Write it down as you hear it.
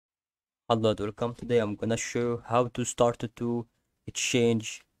Hello and welcome. Today I'm gonna show you how to start to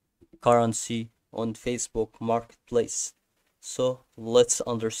exchange currency on Facebook Marketplace. So let's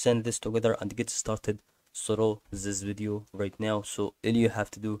understand this together and get started through this video right now. So all you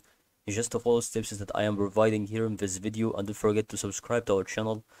have to do is just to follow steps that I am providing here in this video, and don't forget to subscribe to our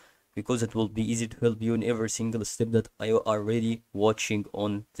channel because it will be easy to help you in every single step that I are already watching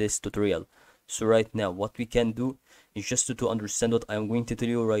on this tutorial. So right now what we can do is just to understand what I am going to tell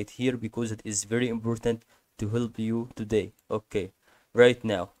you right here, because it is very important to help you today. Okay, right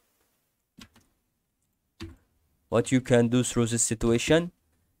now what you can do through this situation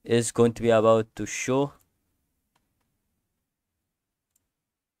is going to be about to show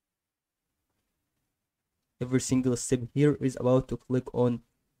every single step. Here is about to click on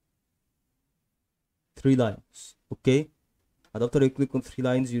 3 lines. Okay, and after you click on 3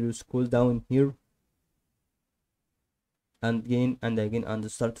 lines, you will scroll down here and again and again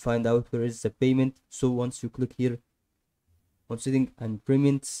and start to find out where is the payment. So once you click here on setting and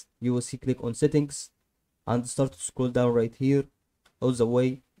payments, you will see click on settings and start to scroll down right here all the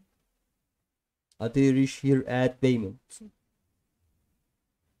way until you reach here add payment.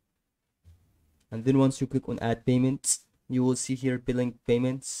 And then once you click on add payments, you will see here billing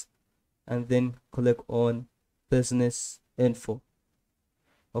payments, and then click on business info.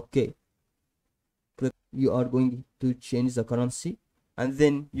 Okay, click, you are going to change the currency, and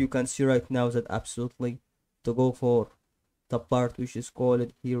then you can see right now that absolutely to go for the part which is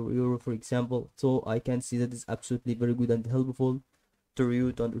called here euro, for example. So I can see that is absolutely very good and helpful to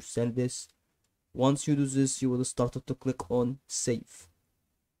you to understand this. Once you do this, you will start to click on save.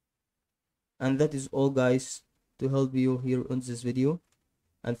 And that is all, guys, to help you here on this video,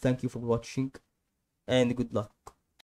 and thank you for watching and good luck.